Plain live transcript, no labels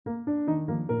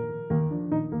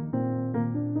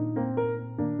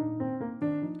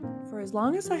as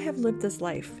long as I have lived this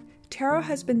life, tarot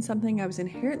has been something I was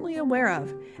inherently aware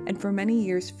of and for many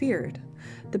years feared.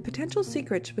 The potential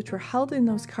secrets which were held in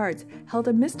those cards held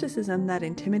a mysticism that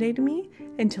intimidated me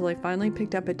until I finally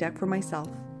picked up a deck for myself.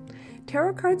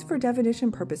 Tarot cards for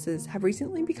divination purposes have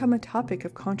recently become a topic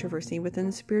of controversy within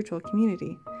the spiritual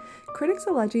community, critics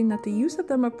alleging that the use of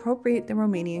them appropriate the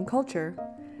Romanian culture.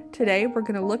 Today, we're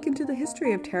going to look into the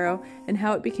history of tarot and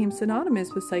how it became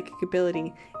synonymous with psychic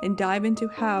ability and dive into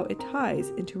how it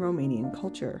ties into Romanian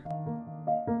culture.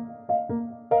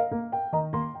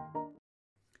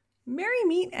 Merry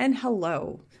meet and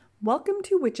hello! Welcome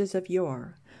to Witches of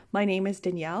Yore. My name is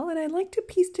Danielle and I like to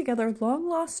piece together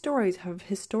long-lost stories of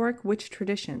historic witch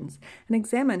traditions and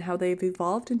examine how they've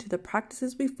evolved into the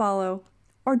practices we follow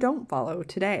or don't follow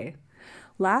today.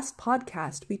 Last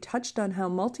podcast, we touched on how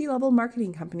multi-level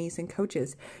marketing companies and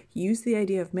coaches use the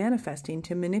idea of manifesting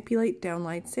to manipulate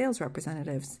downline sales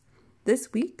representatives.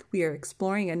 This week, we are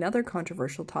exploring another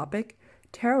controversial topic,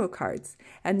 tarot cards,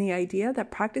 and the idea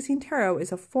that practicing tarot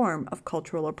is a form of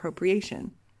cultural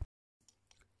appropriation.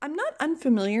 I'm not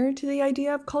unfamiliar to the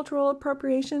idea of cultural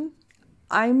appropriation.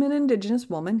 I'm an Indigenous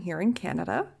woman here in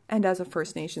Canada, and as a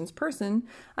First Nations person,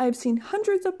 I have seen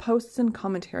hundreds of posts and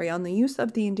commentary on the use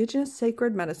of the Indigenous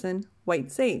sacred medicine, white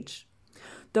sage.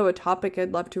 Though a topic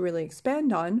I'd love to really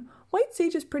expand on, white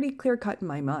sage is pretty clear-cut in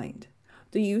my mind.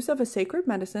 The use of a sacred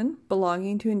medicine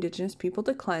belonging to Indigenous people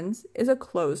to cleanse is a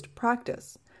closed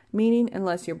practice, meaning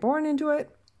unless you're born into it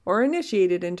or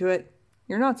initiated into it,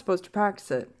 you're not supposed to practice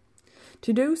it.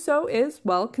 To do so is,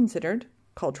 well, considered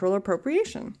cultural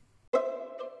appropriation.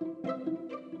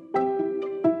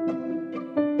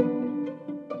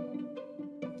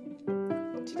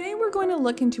 Today we're going to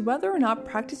look into whether or not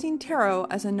practicing tarot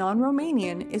as a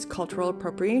non-Romanian is cultural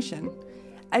appropriation.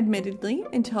 Admittedly,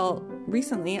 until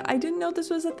recently, I didn't know this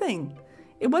was a thing.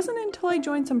 It wasn't until I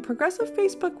joined some progressive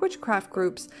Facebook witchcraft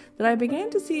groups that I began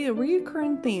to see a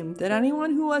recurring theme that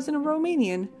anyone who wasn't a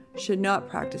Romanian should not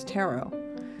practice tarot.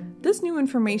 This new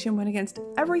information went against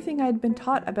everything I had been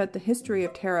taught about the history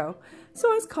of tarot, so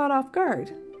I was caught off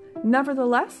guard.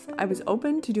 Nevertheless, I was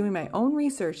open to doing my own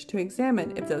research to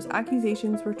examine if those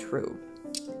accusations were true.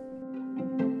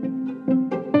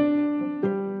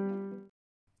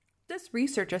 This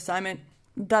research assignment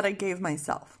that I gave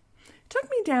myself took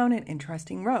me down an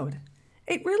interesting road.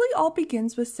 It really all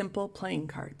begins with simple playing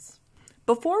cards.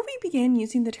 Before we began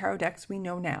using the tarot decks we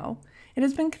know now, it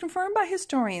has been confirmed by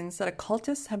historians that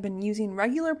occultists have been using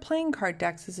regular playing card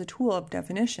decks as a tool of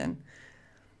divination.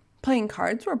 Playing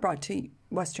cards were brought to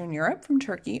Western Europe from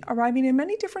Turkey, arriving in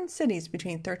many different cities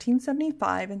between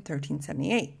 1375 and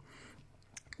 1378.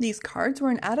 These cards were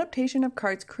an adaptation of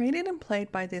cards created and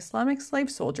played by the Islamic slave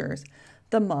soldiers,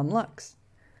 the Mamluks.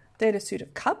 They had a suit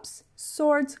of cups,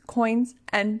 swords, coins,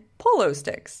 and polo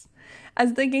sticks.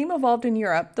 As the game evolved in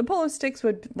Europe, the polo sticks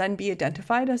would then be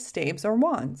identified as staves or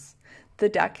wands. The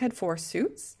deck had 4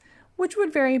 suits, which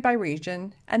would vary by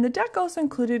region, and the deck also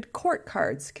included court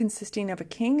cards consisting of a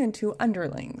king and 2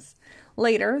 underlings.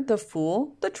 Later, the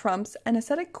fool, the trumps, and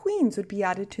ascetic queens would be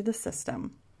added to the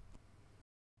system.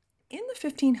 In the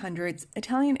 1500s,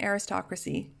 Italian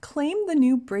aristocracy claimed the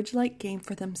new bridge-like game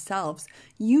for themselves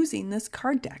using this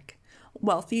card deck.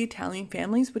 Wealthy Italian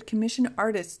families would commission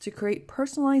artists to create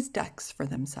personalized decks for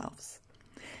themselves.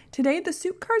 Today, the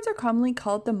suit cards are commonly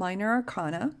called the minor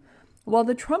arcana, while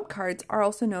the trump cards are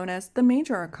also known as the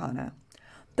major arcana.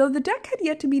 Though the deck had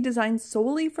yet to be designed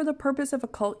solely for the purpose of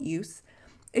occult use,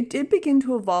 it did begin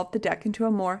to evolve the deck into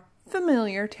a more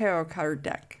familiar tarot card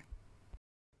deck.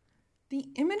 The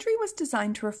imagery was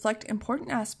designed to reflect important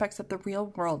aspects of the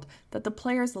real world that the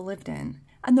players lived in,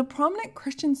 and the prominent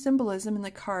Christian symbolism in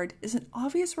the card is an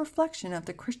obvious reflection of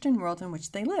the Christian world in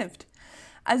which they lived.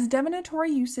 As divinatory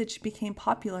usage became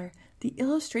popular, the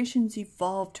illustrations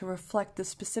evolved to reflect the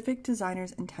specific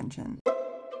designer's intention.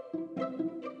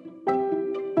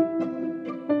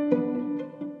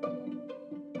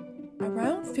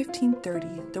 Around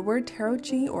 1530, the word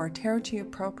tarotchi or tarotchi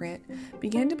appropriate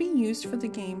began to be used for the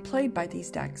game played by these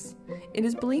decks. It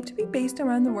is believed to be based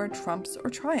around the word trumps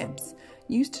or triumphs,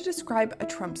 used to describe a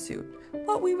trump suit,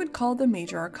 what we would call the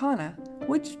major arcana,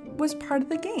 which was part of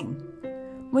the game.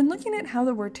 When looking at how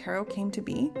the word tarot came to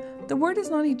be, the word is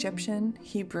not Egyptian,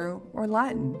 Hebrew, or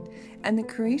Latin, and the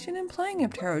creation and playing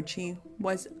of tarotchi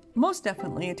was most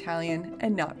definitely Italian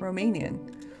and not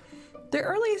Romanian. The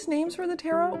earliest names for the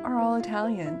tarot are all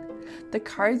Italian. The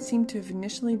cards seem to have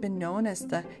initially been known as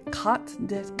the Carte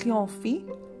de Triomphe,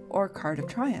 or Card of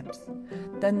Triumphs.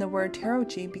 Then the word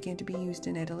tarotchi began to be used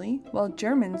in Italy, while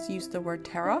Germans used the word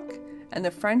tarot, and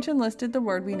the French enlisted the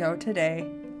word we know today,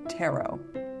 tarot.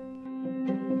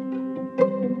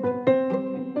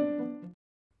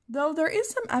 Though there is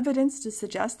some evidence to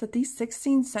suggest that these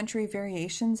 16th century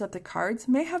variations of the cards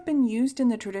may have been used in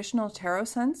the traditional tarot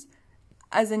sense,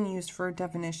 as in used for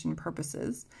divination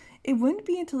purposes, it wouldn't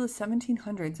be until the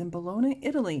 1700s in Bologna,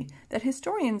 Italy, that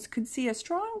historians could see a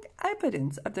strong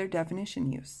evidence of their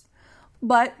divination use.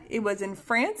 But it was in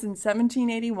France in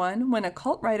 1781 when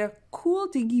occult writer Coeur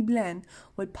de Gibelin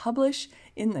would publish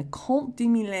in the Contes de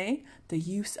Millet the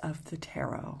use of the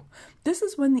tarot. This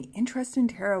is when the interest in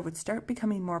tarot would start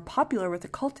becoming more popular with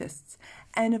occultists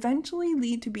and eventually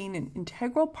lead to being an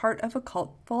integral part of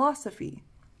occult philosophy.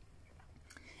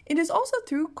 It is also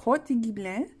through Coeur de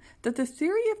Gibelin that the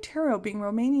theory of tarot being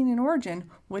Romanian in origin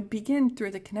would begin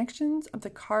through the connections of the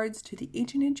cards to the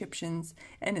ancient Egyptians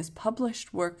and his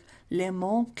published work Les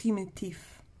Mondes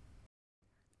Primitifs.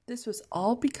 This was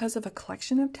all because of a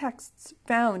collection of texts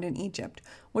found in Egypt,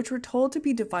 which were told to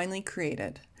be divinely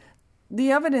created.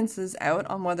 The evidence is out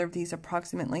on whether these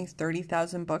approximately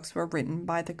 30,000 books were written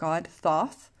by the god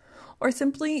Thoth, or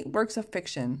simply works of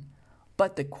fiction,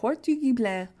 but the Coeur de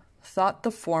Gibelin thought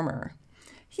the former.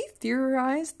 He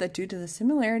theorized that due to the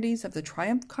similarities of the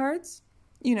triumph cards,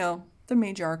 the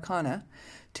major arcana,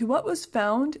 to what was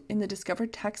found in the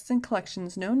discovered texts and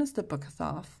collections known as the Book of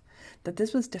Thoth, that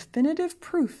this was definitive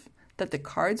proof that the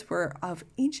cards were of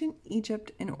ancient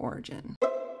Egypt in origin.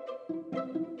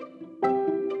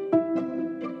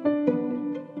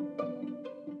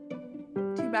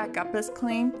 To back up this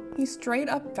claim, he straight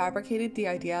up fabricated the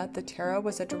idea that tarot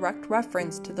was a direct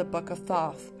reference to the Book of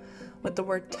Thoth, with the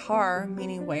word tar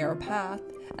meaning way or path,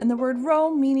 and the word ro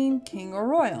meaning king or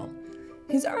royal.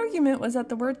 His argument was that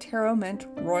the word tarot meant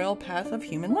royal path of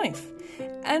human life,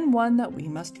 and one that we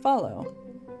must follow.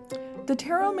 The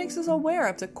tarot makes us aware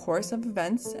of the course of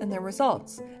events and their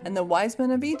results, and the wise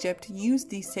men of Egypt used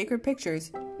these sacred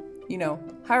pictures,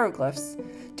 hieroglyphs,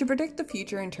 to predict the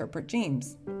future and interpret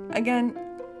dreams. Again,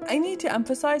 I need to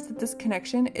emphasize that this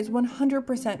connection is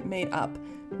 100% made up,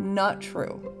 not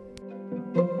true.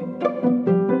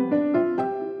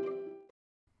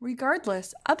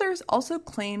 Regardless, others also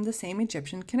claim the same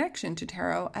Egyptian connection to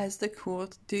tarot as the Coeur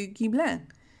de Gibelin.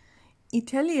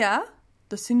 Itelia,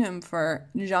 the synonym for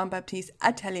Jean-Baptiste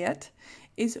Ateliat,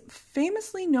 is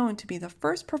famously known to be the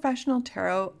first professional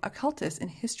tarot occultist in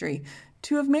history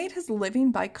to have made his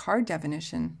living by card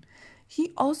divination.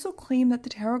 He also claimed that the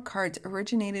tarot cards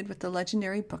originated with the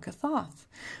legendary Book of Thoth,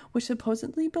 which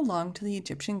supposedly belonged to the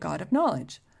Egyptian god of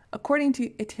knowledge. According to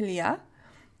Itelia,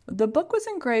 the book was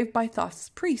engraved by Thoth's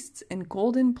priests in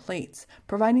golden plates,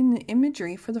 providing the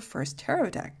imagery for the first tarot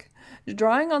deck.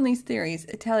 Drawing on these theories,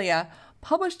 Itelia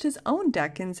published his own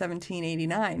deck in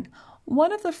 1789,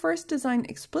 one of the first designed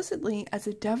explicitly as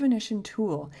a divination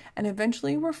tool and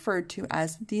eventually referred to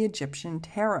as the Egyptian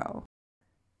tarot.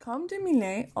 Comte de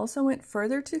Millet also went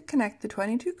further to connect the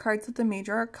 22 cards of the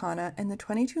major arcana and the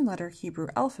 22-letter Hebrew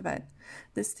alphabet.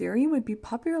 This theory would be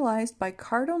popularized by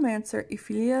cartomancer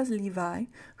Eliphas Levi,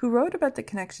 who wrote about the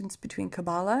connections between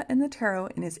Kabbalah and the tarot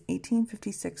in his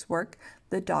 1856 work,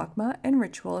 The Dogma and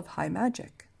Ritual of High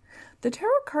Magic. The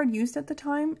tarot card used at the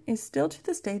time is still to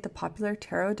this day the popular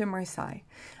Tarot de Marseille,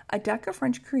 a deck of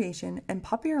French creation and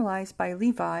popularized by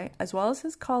Levi as well as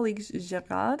his colleagues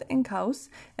Gerard Encausse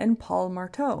and Paul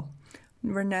Marteau,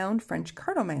 renowned French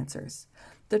cartomancers.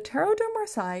 The Tarot de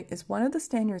Marseille is one of the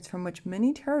standards from which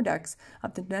many tarot decks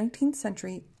of the 19th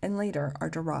century and later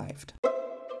are derived.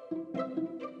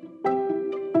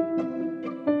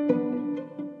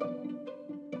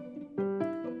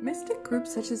 Mystic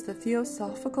groups such as the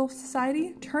Theosophical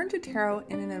Society turned to tarot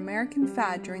in an American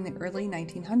fad during the early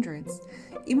 1900s.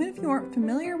 Even if you aren't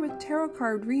familiar with tarot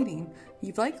card reading,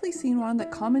 you've likely seen one of the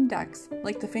common decks,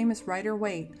 like the famous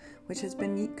Rider-Waite, which has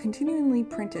been continually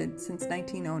printed since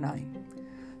 1909.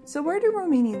 So where do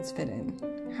Romanians fit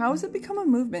in? How has it become a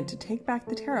movement to take back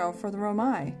the tarot for the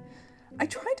Romai? I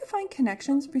tried to find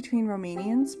connections between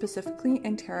Romanians specifically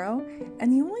and tarot,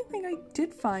 and the only thing I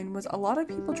did find was a lot of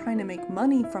people trying to make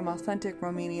money from authentic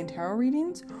Romanian tarot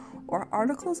readings, or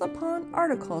articles upon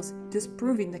articles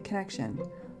disproving the connection.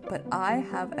 But I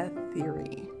have a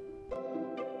theory.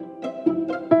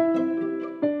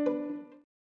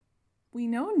 We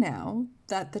know now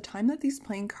that the time that these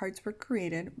playing cards were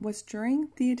created was during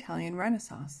the Italian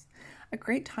Renaissance, a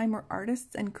great time where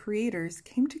artists and creators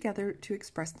came together to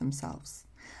express themselves.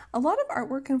 A lot of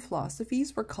artwork and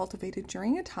philosophies were cultivated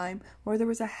during a time where there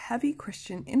was a heavy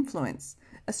Christian influence.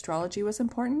 Astrology was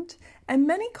important, and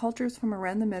many cultures from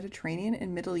around the Mediterranean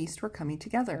and Middle East were coming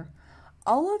together.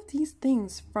 All of these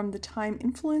things from the time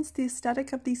influenced the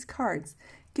aesthetic of these cards,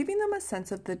 giving them a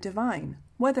sense of the divine,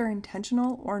 whether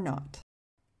intentional or not.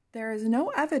 There is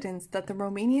no evidence that the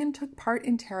Romanian took part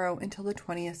in tarot until the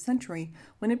 20th century,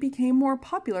 when it became more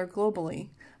popular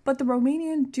globally, but the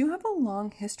Romanian do have a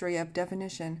long history of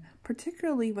divination,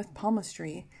 particularly with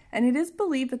palmistry, and it is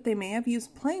believed that they may have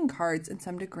used playing cards in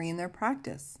some degree in their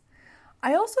practice.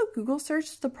 I also Google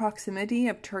searched the proximity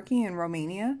of Turkey and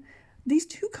Romania. These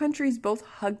two countries both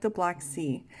hug the Black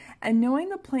Sea, and knowing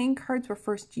the playing cards were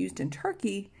first used in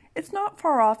Turkey, it's not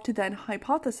far off to then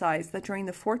hypothesize that during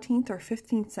the 14th or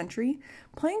 15th century,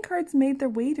 playing cards made their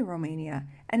way to Romania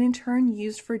and in turn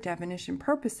used for divination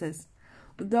purposes,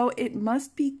 though it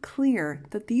must be clear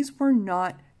that these were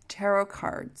not tarot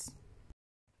cards.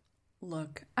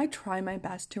 Look, I try my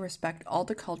best to respect all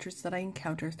the cultures that I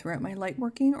encounter throughout my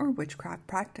lightworking or witchcraft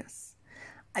practice.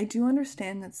 I do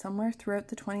understand that somewhere throughout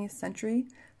the 20th century,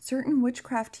 certain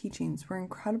witchcraft teachings were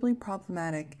incredibly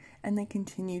problematic and they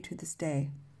continue to this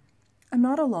day. I'm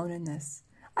not alone in this.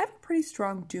 I have a pretty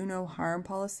strong do no harm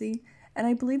policy, and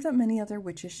I believe that many other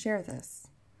witches share this.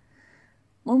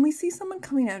 When we see someone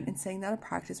coming out and saying that a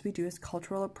practice we do is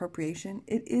cultural appropriation,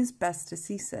 it is best to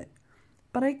cease it.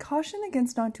 But I caution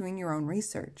against not doing your own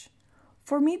research.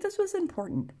 For me, this was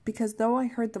important because though I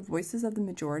heard the voices of the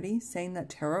majority saying that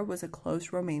tarot was a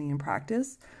closed Romanian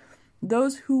practice,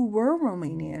 those who were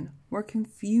Romanian were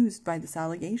confused by this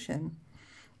allegation.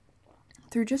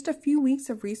 Through just a few weeks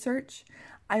of research,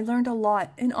 I learned a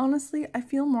lot, and honestly, I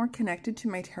feel more connected to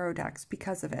my tarot decks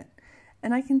because of it.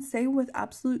 And I can say with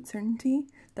absolute certainty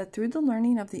that through the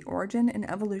learning of the origin and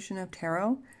evolution of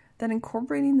tarot, that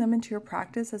incorporating them into your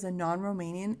practice as a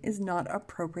non-Romanian is not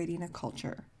appropriating a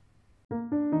culture.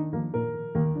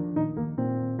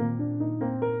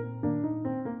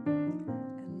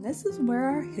 This is where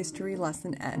our history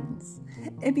lesson ends.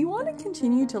 If you want to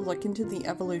continue to look into the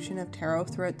evolution of tarot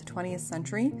throughout the 20th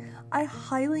century, I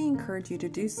highly encourage you to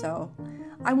do so.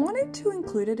 I wanted to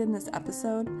include it in this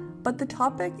episode, but the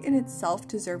topic in itself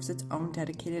deserves its own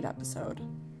dedicated episode.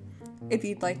 If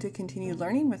you'd like to continue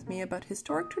learning with me about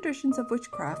historic traditions of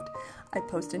witchcraft, I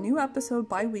post a new episode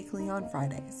bi-weekly on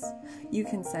Fridays. You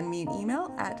can send me an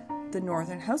email at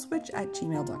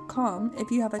thenorthernhousewitch@gmail.com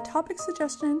if you have a topic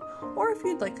suggestion or if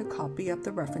you'd like a copy of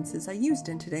the references I used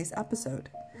in today's episode.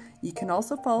 You can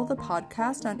also follow the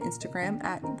podcast on Instagram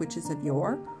at Witches of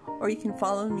Yore, or you can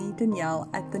follow me, Danielle,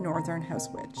 at The Northern House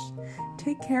Witch.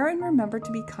 Take care and remember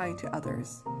to be kind to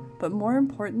others, but more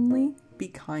importantly, be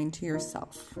kind to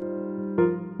yourself.